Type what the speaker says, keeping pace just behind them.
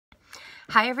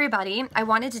Hi everybody, I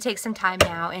wanted to take some time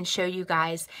now and show you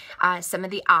guys some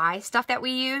of the eye stuff that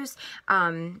we use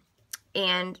and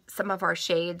some of our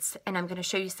shades, and I'm going to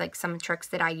show you like some tricks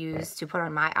that I use to put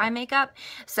on my eye makeup.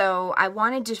 So I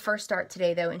wanted to first start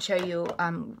today though and show you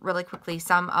really quickly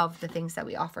some of the things that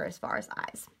we offer as far as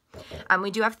eyes.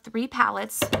 We do have 3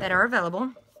 palettes that are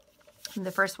available.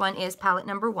 The first one is palette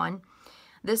number 1.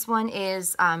 This one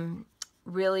is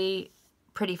really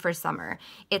pretty for summer.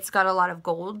 It's got a lot of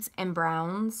golds and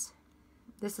browns.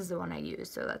 This is the one I use,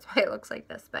 so that's why it looks like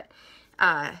this, but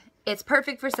it's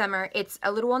perfect for summer. It's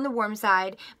a little on the warm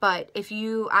side, but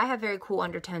I have very cool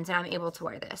undertones and I'm able to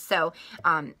wear this. So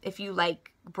if you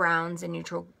like browns and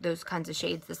neutral, those kinds of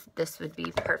shades, this would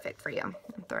be perfect for you.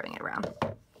 I'm throwing it around.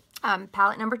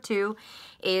 Palette number 2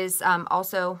 is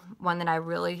also one that I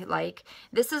really like.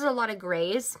 This is a lot of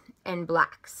grays and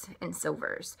blacks and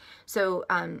silvers. So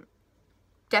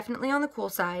definitely on the cool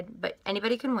side, but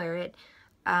anybody can wear it.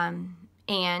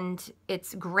 And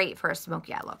it's great for a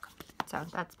smoky eye look. So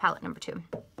that's palette number 2.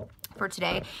 For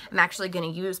today, I'm actually going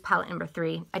to use palette number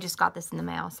 3. I just got this in the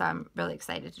mail, so I'm really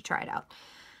excited to try it out.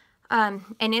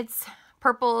 And it's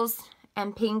purples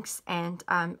and pinks and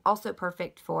also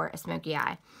perfect for a smoky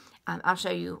eye. I'll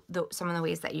show you some of the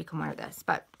ways that you can wear this.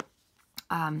 But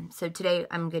so today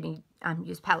I'm going to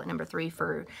use palette number 3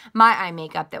 for my eye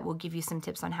makeup that will give you some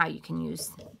tips on how you can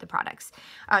use the products.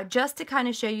 Just to kind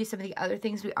of show you some of the other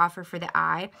things we offer for the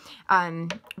eye,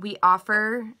 we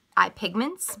offer eye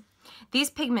pigments.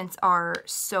 These pigments are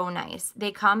so nice.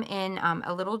 They come in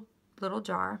a little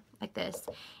jar like this,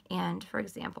 and for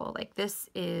example, like this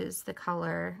is the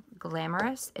color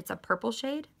Glamorous. It's a purple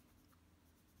shade.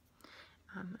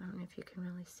 I don't know if you can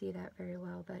really see that very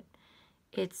well, but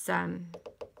it's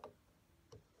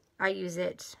I use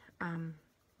it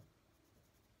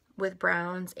with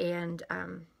browns and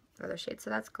other shades.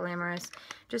 So that's Glamorous,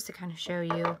 just to kind of show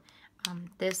you.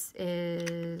 This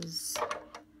is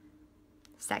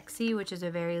Sexy, which is a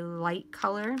very light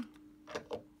color.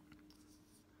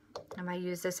 I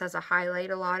use this as a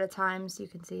highlight a lot of times. You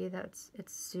can see it's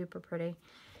super pretty.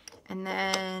 And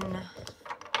then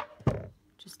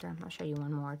I'll show you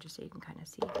one more just so you can kind of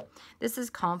see. This is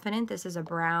Confident. This is a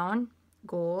brown,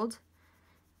 gold,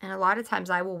 and a lot of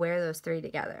times I will wear those 3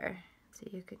 together so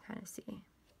you can kind of see.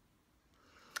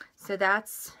 So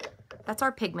that's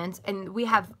our pigments, and we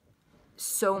have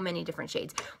so many different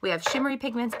shades. We have shimmery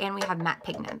pigments and we have matte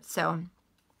pigments. So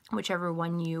whichever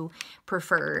one you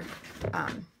prefer,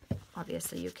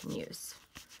 obviously you can use.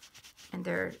 And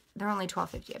they're only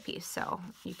 $12.50 a piece, so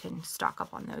you can stock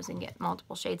up on those and get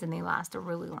multiple shades, and they last a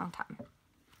really long time.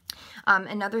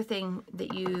 Another thing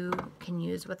that you can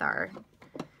use with our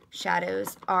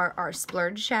shadows are our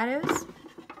splurge shadows,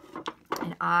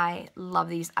 and I love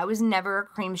these. I was never a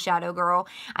cream shadow girl.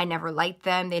 I never liked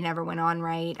them. They never went on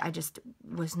right. I just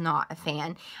was not a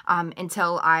fan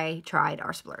until I tried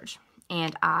our splurge,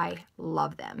 and I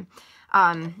love them.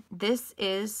 This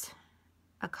is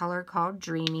a color called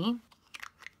Dreamy.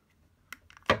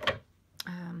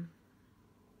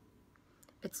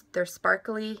 They're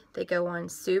sparkly, they go on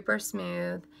super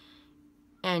smooth,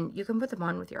 and you can put them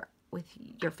on with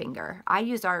your finger. I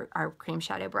use our cream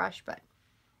shadow brush, but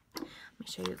let me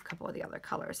show you a couple of the other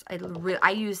colors.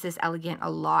 I use this Elegant a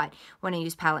lot when I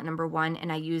use palette number 1,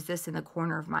 and I use this in the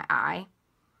corner of my eye.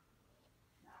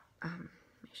 Let me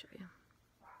show you.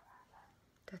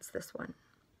 That's this one.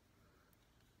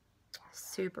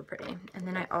 Super pretty. And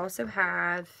then I also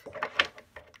have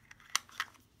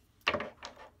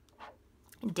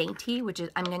Dainty, which is,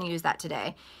 I'm going to use that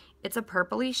today. It's a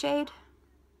purpley shade.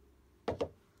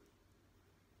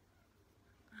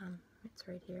 It's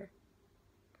right here.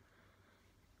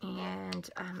 And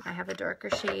I have a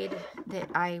darker shade that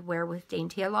I wear with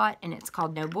Dainty a lot, and it's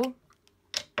called Noble.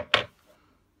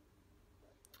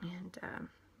 And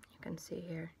you can see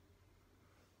here,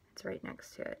 it's right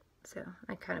next to it. So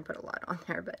I kind of put a lot on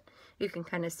there, but you can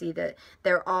kind of see that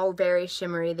they're all very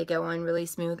shimmery. They go on really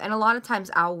smooth. And a lot of times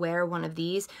I'll wear one of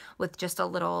these with just a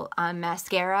little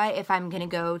mascara if I'm going to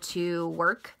go to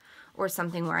work or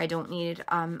something where I don't need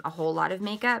a whole lot of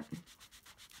makeup.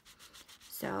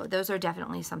 So those are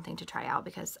definitely something to try out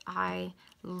because I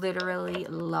literally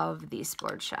love these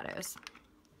splurge shadows.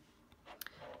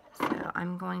 So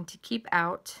I'm going to keep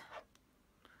out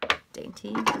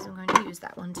Dainty because I'm going to use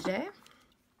that one today.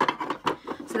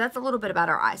 So that's a little bit about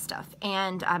our eye stuff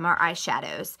and our eye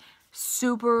shadows.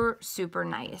 Super, super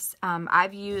nice.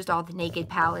 I've used all the Naked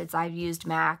palettes. I've used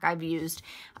MAC. I've used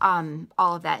all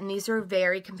of that. And these are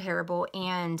very comparable.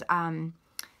 And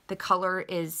the color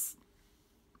is,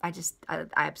 I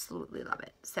absolutely love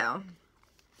it. So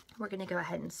we're going to go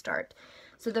ahead and start.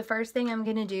 So the first thing I'm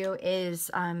going to do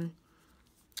is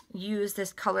use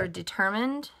this color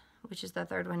Determined, which is the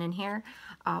third one in here,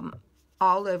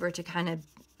 all over to kind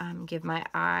of give my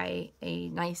eye a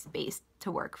nice base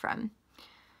to work from.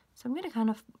 So I'm going to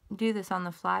kind of do this on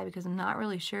the fly because I'm not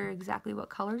really sure exactly what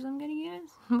colors I'm going to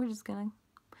use. We're just going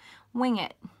to wing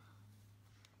it.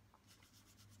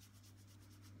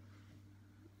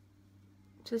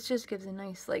 So this just gives a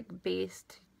nice like base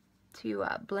to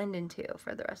blend into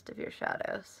for the rest of your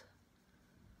shadows.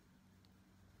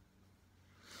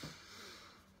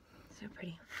 So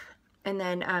pretty. And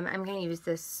then I'm going to use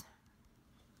this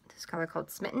color called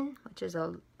Smitten, which is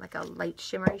like a light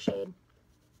shimmery shade.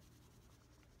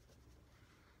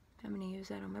 I'm going to use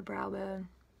that on my brow bone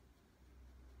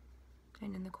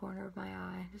and in the corner of my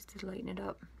eye just to lighten it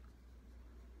up.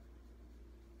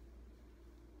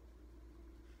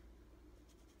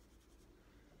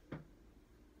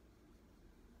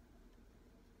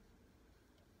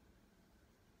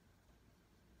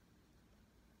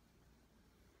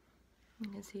 You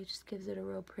can see it just gives it a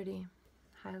real pretty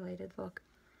highlighted look.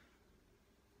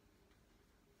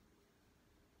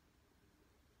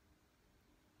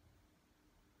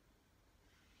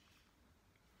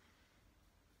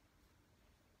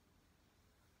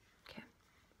 Okay.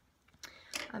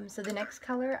 So the next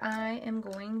color I am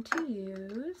going to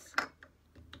use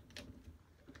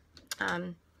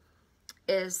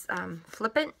is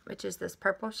Flippant, which is this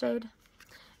purple shade.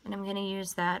 And I'm going to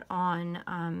use that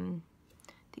on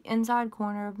the inside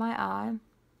corner of my eye.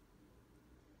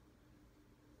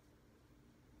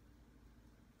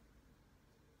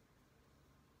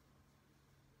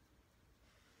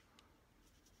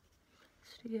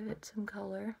 Just to give it some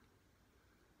color.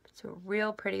 It's a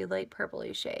real pretty light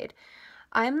purpley shade.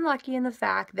 I'm lucky in the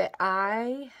fact that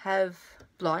I have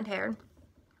blonde hair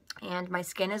and my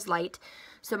skin is light,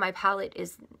 so my palette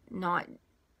is not,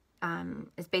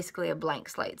 is basically a blank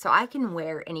slate, so I can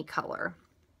wear any color.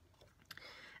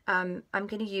 I'm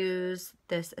going to use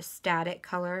this Ecstatic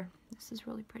color. This is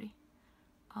really pretty.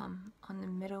 On the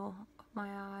middle of my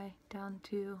eye down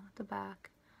to the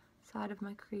back side of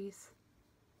my crease.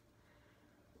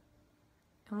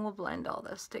 And we'll blend all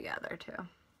this together too.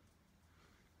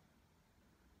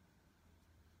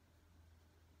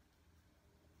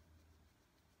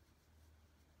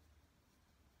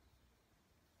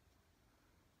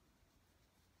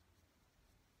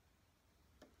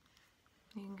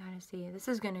 You can kind of see, this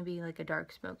is going to be like a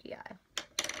dark smoky eye.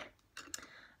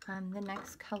 The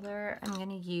next color I'm going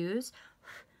to use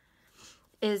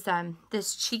is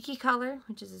this Cheeky color,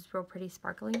 which is this real pretty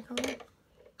sparkly color.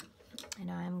 And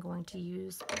I'm going to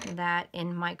use that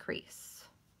in my crease.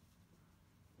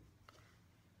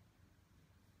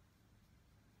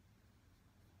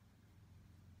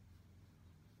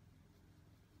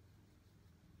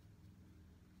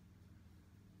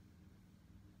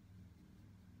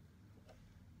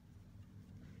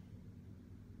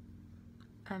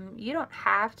 You don't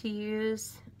have to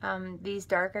use these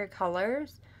darker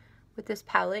colors with this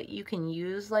palette. You can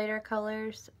use lighter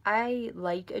colors. I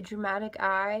like a dramatic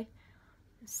eye,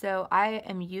 so I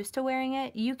am used to wearing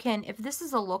it. You can, if this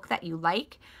is a look that you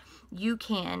like, you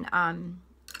can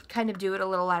kind of do it a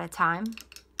little at a time.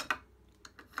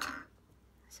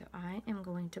 So I am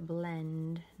going to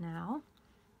blend now.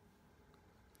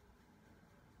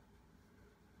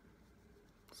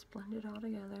 Just blend it all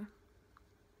together.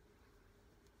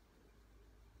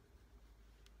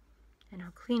 And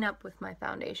I'll clean up with my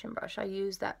foundation brush. I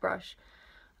use that brush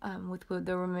with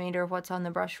the remainder of what's on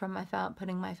the brush from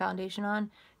putting my foundation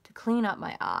on to clean up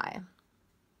my eye,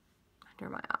 under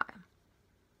my eye.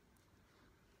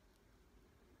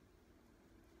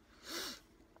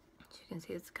 As you can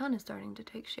see, it's kind of starting to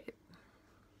take shape.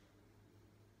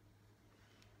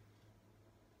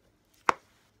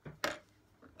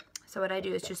 So what I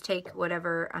do is just take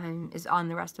whatever is on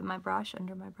the rest of my brush,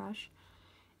 under my brush,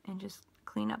 and just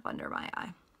clean up under my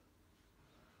eye.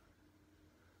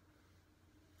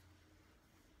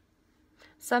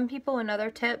 Some people, another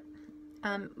tip,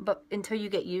 but until you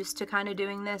get used to kind of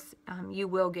doing this, you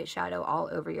will get shadow all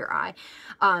over your eye.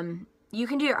 You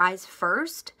can do your eyes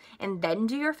first and then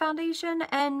do your foundation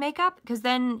and makeup, because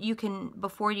then you can,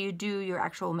 before you do your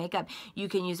actual makeup, you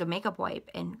can use a makeup wipe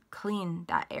and clean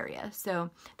that area. So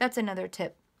that's another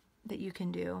tip that you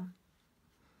can do.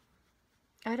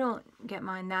 I don't get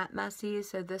mine that messy,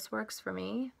 so this works for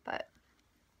me, but.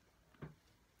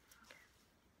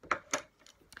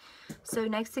 So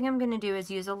next thing I'm going to do is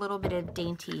use a little bit of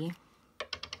Dainty.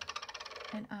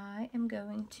 And I am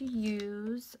going to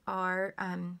use our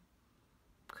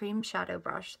cream shadow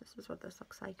brush. This is what this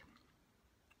looks like.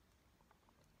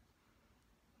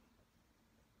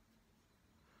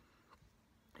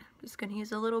 Just gonna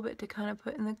use a little bit to kind of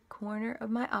put in the corner of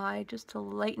my eye, just to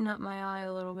lighten up my eye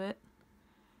a little bit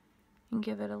and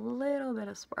give it a little bit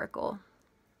of sparkle.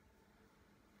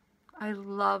 I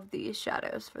love these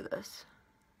shadows for this.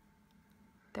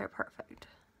 They're perfect.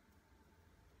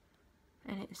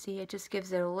 And see, it just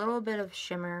gives it a little bit of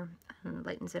shimmer and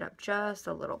lightens it up just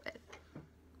a little bit.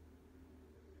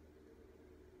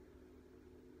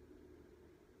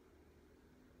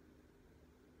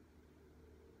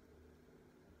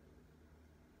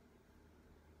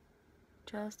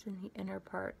 Just in the inner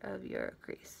part of your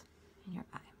crease in your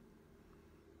eye.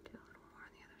 Do a little more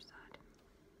on the other side.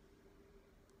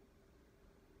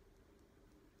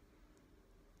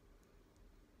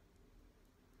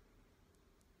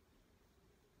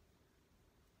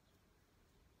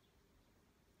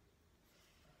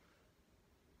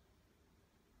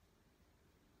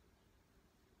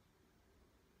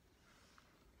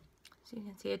 So you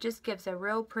can see it just gives a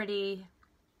real pretty,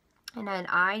 and then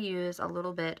I use a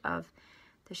little bit of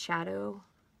the shadow,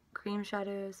 cream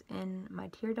shadows in my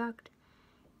tear duct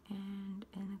and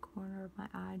in the corner of my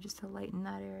eye, just to lighten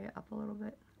that area up a little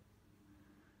bit.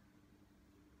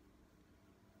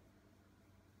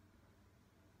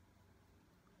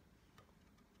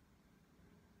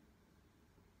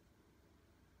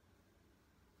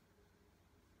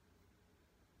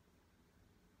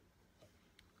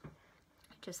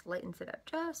 It just lightens it up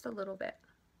just a little bit.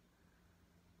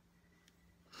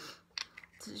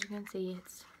 So as you can see,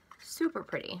 it's super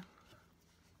pretty.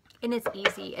 And it's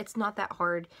easy. It's not that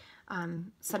hard.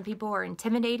 Some people are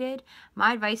intimidated.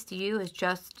 My advice to you is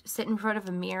just sit in front of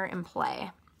a mirror and play.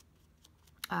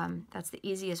 That's the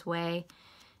easiest way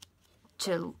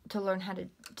to learn how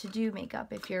to do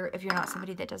makeup if you're not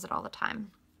somebody that does it all the time.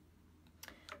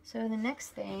 So the next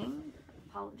thing,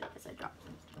 apologize, I dropped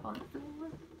some on the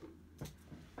floor.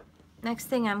 Next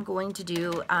thing I'm going to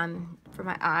do for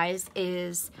my eyes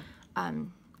is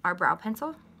our brow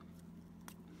pencil.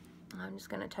 I'm just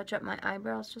going to touch up my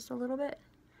eyebrows just a little bit.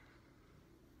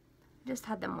 I just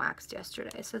had them waxed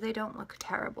yesterday, so they don't look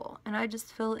terrible. And I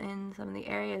just fill in some of the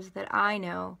areas that I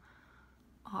know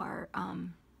are a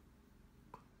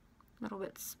little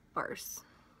bit sparse.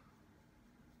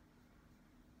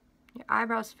 Your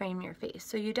eyebrows frame your face,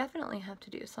 so you definitely have to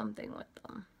do something with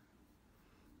them.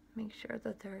 Make sure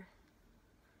that they're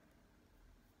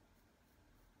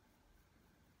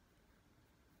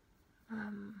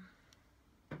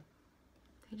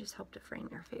they just help to frame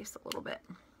your face a little bit.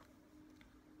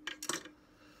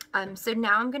 So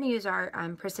now I'm going to use our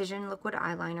Precision Liquid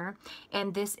Eyeliner,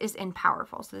 and this is in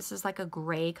Powerful. So this is like a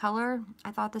gray color.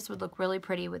 I thought this would look really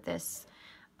pretty with this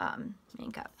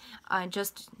makeup.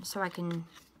 Just so I can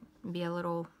be a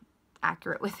little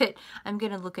accurate with it, I'm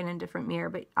going to look in a different mirror,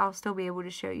 but I'll still be able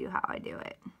to show you how I do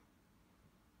it.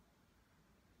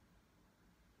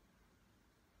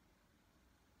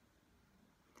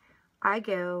 I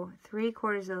go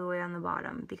 3/4 of the way on the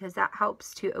bottom because that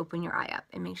helps to open your eye up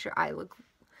and make your eye look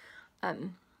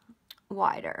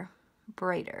wider,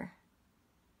 brighter.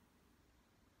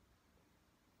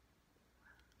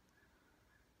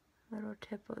 Little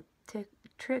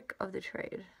trick of the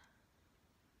trade.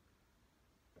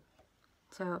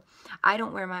 So I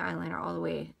don't wear my eyeliner all the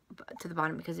way to the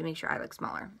bottom because it makes your eye look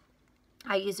smaller.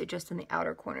 I use it just in the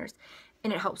outer corners,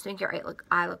 and it helps make your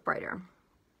eye look brighter.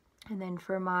 And then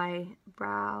for my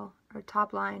brow or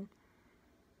top line,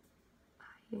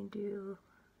 I can do,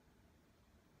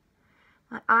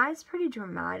 my eye's pretty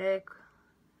dramatic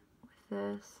with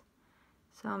this,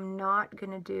 so I'm not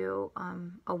gonna do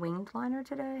a winged liner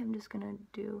today. I'm just gonna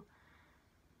do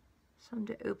some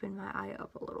to open my eye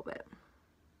up a little bit.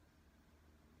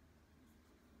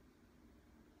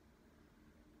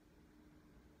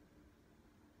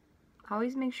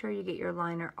 Always make sure you get your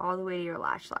liner all the way to your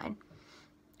lash line.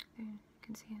 You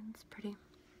can see it's pretty.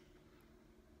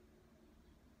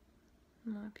 I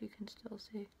don't know if you can still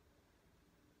see.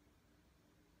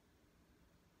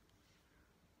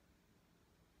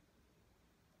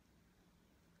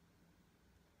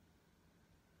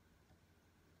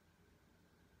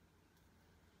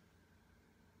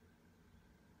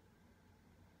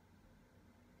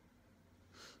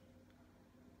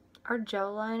 Our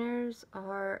gel liners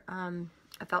are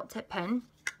a felt tip pen.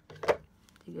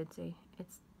 You can see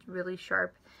it's really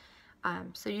sharp,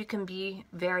 so you can be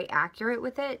very accurate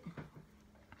with it.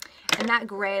 And that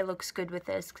gray looks good with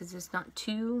this because it's not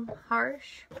too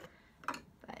harsh,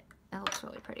 but it looks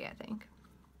really pretty, I think.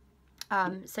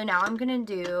 So now I'm gonna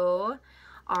do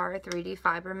our 3D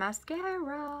Fiber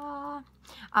Mascara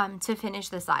to finish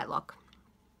this eye look.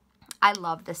 I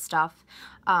love this stuff.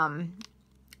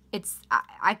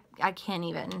 I can't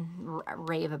even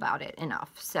rave about it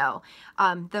enough. So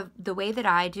the way that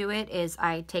I do it is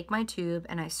I take my tube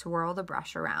and I swirl the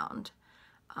brush around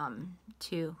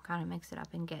to kind of mix it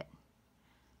up and get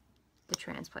the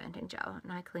transplanting gel.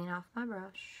 And I clean off my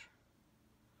brush.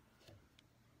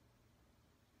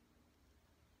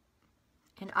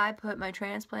 And I put my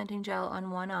transplanting gel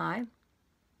on one eye.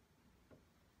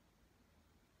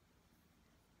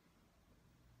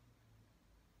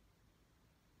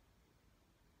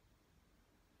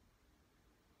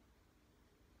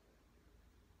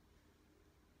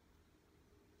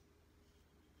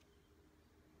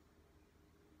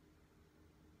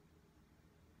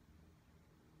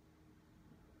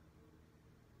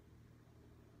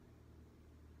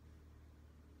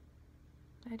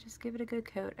 I just give it a good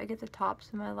coat. I get the tops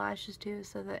of my lashes too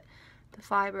so that the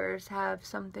fibers have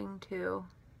something to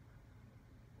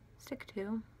stick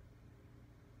to.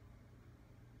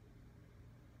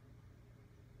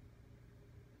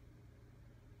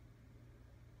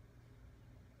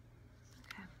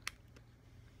 Okay.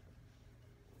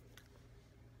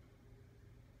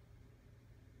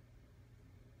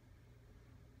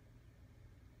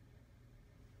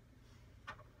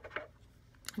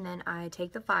 And then I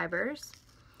take the fibers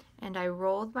and I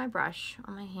rolled my brush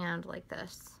on my hand like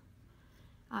this,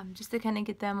 just to kind of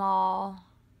get them all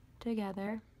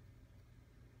together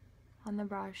on the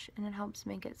brush, and it helps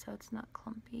make it so it's not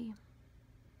clumpy.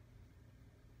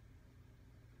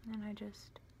 And I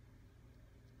just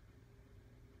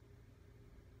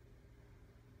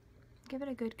give it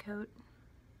a good coat.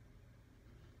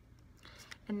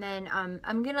 And then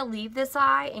I'm gonna leave this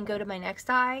eye and go to my next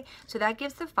eye, so that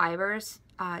gives the fibers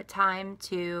time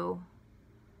to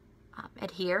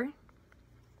adhere.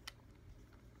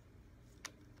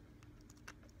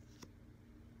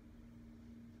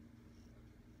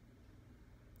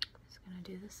 Just gonna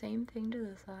do the same thing to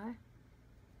this eye.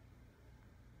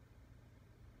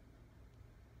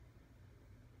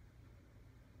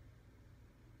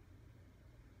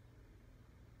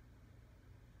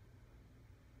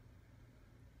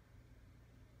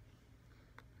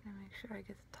 And make sure I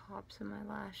get the tops of my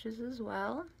lashes as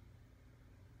well.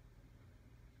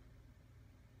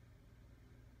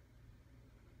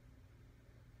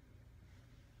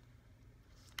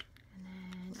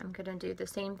 I'm going to do the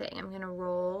same thing. I'm going to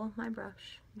roll my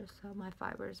brush just so my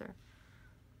fibers are,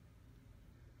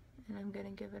 and I'm going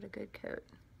to give it a good coat.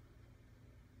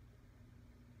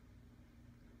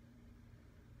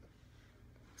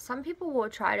 Some people will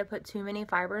try to put too many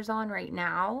fibers on right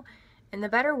now, and the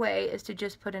better way is to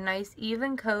just put a nice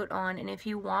even coat on, and if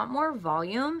you want more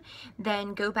volume,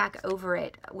 then go back over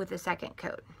it with a second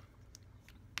coat.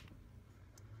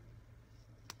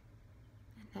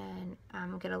 And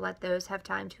I'm going to let those have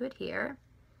time to adhere.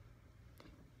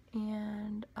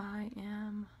 And I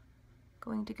am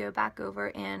going to go back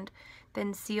over and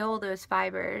then seal those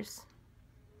fibers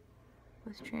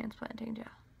with transplanting gel.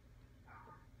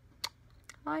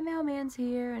 My mailman's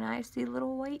here and I see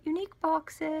little white unique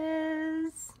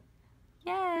boxes.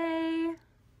 Yay!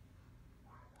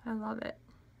 I love it.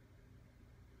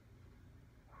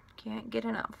 Can't get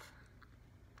enough.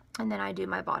 And then I do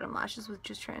my bottom lashes with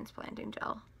just transplanting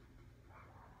gel.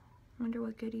 Wonder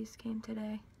what goodies came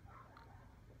today.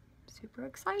 Super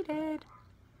excited.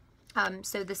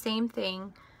 So the same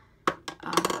thing,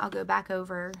 I'll go back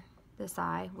over this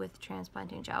eye with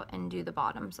transplanting gel and do the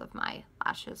bottoms of my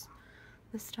lashes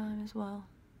this time as well.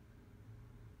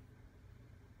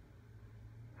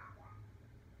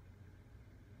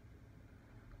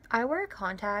 I wear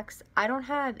contacts. I don't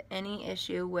have any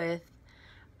issue with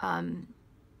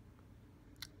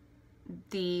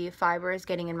the fibers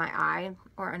getting in my eye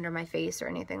or under my face or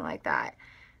anything like that.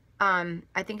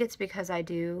 I think it's because I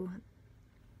do,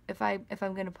 if I'm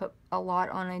going to put a lot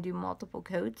on, I do multiple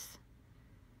coats.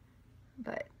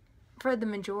 But for the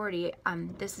majority,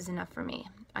 this is enough for me.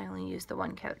 I only use the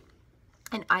one coat.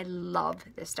 And I love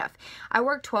this stuff. I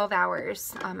work 12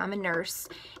 hours. I'm a nurse,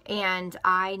 and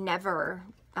I never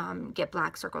get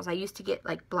black circles. I used to get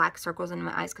like black circles in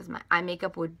my eyes because my eye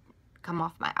makeup would come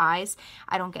off my eyes.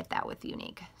 I don't get that with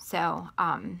Younique. So,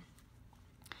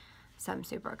 so I'm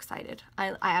super excited.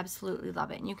 I absolutely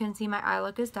love it. And you can see my eye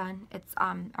look is done. It's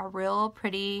a real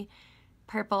pretty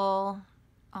purple,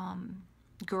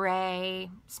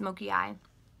 gray, smoky eye.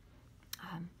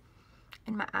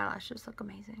 And my eyelashes look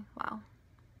amazing. Wow.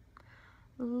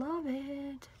 Love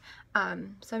it.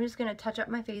 So I'm just going to touch up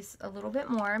my face a little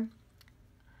bit more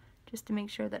just to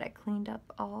make sure that I cleaned up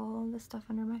all the stuff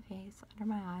under my face,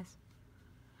 under my eyes.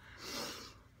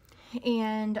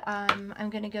 And I'm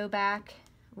going to go back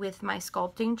with my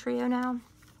sculpting trio now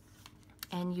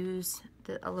and use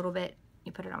a little bit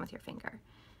you put it on with your finger.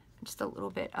 Just a little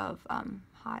bit of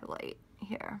highlight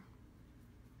here.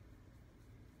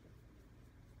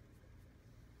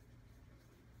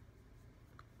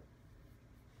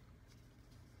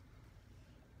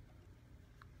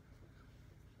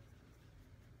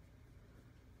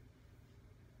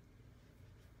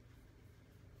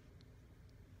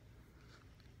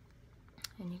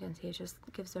 And you can see it just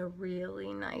gives a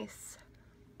really nice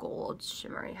gold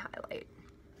shimmery highlight.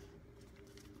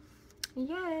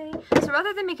 Yay! So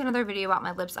rather than make another video about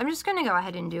my lips, I'm just going to go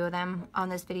ahead and do them on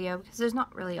this video because there's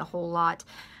not really a whole lot.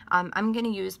 I'm going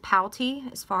to use Pouty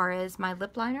as far as my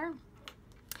lip liner.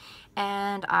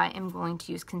 And I am going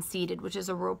to use Conceited, which is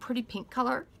a real pretty pink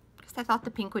color because I thought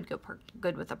the pink would go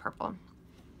good with the purple.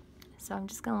 So I'm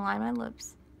just going to line my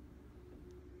lips.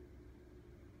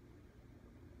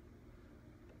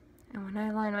 And when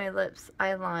I line my lips,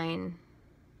 I line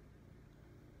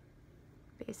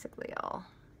basically all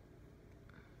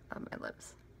of my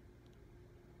lips.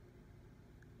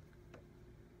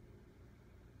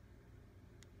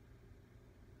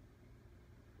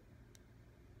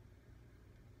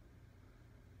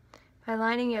 By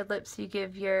lining your lips, you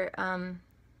give your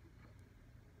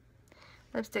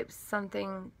lipstick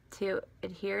something to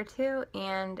adhere to,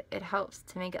 and it helps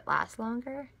to make it last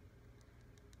longer.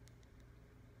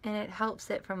 And it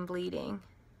helps it from bleeding.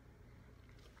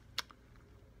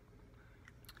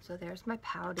 So there's my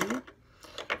Pouty.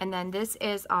 And then this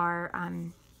is our,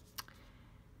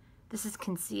 this is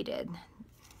Conceited.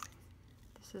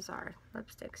 This is our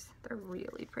lipsticks. They're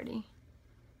really pretty.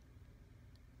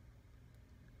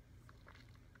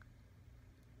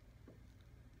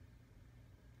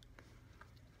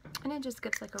 And it just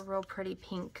gives like a real pretty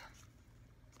pink,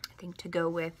 I think, to go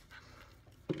with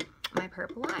my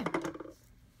purple eye.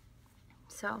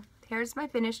 So here's my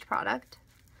finished product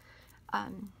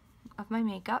of my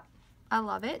makeup. I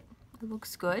love it. It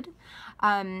looks good.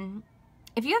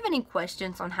 If you have any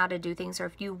questions on how to do things, or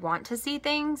if you want to see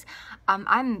things,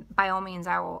 I'm by all means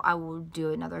I will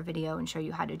do another video and show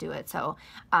you how to do it. So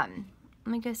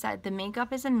like I said, the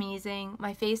makeup is amazing.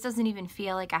 My face doesn't even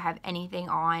feel like I have anything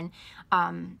on.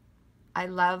 I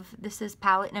love, this is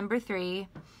palette number 3.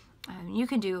 You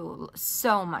can do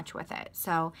so much with it.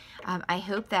 So I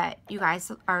hope that you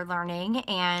guys are learning,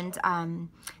 and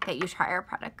that you try our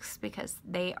products because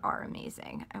they are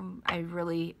amazing. I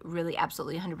really, really,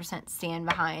 absolutely 100% stand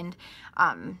behind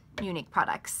Younique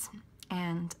products.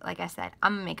 And like I said,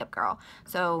 I'm a makeup girl,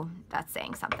 so that's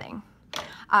saying something.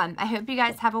 I hope you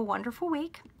guys have a wonderful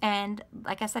week, and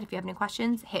like I said, if you have any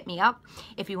questions, hit me up.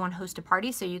 If you want to host a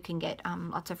party so you can get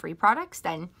lots of free products,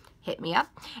 then hit me up.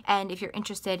 And if you're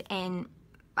interested in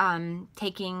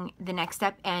taking the next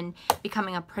step and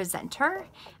becoming a presenter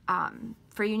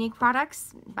for Younique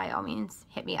products, by all means,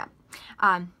 hit me up.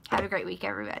 Have a great week,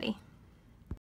 everybody.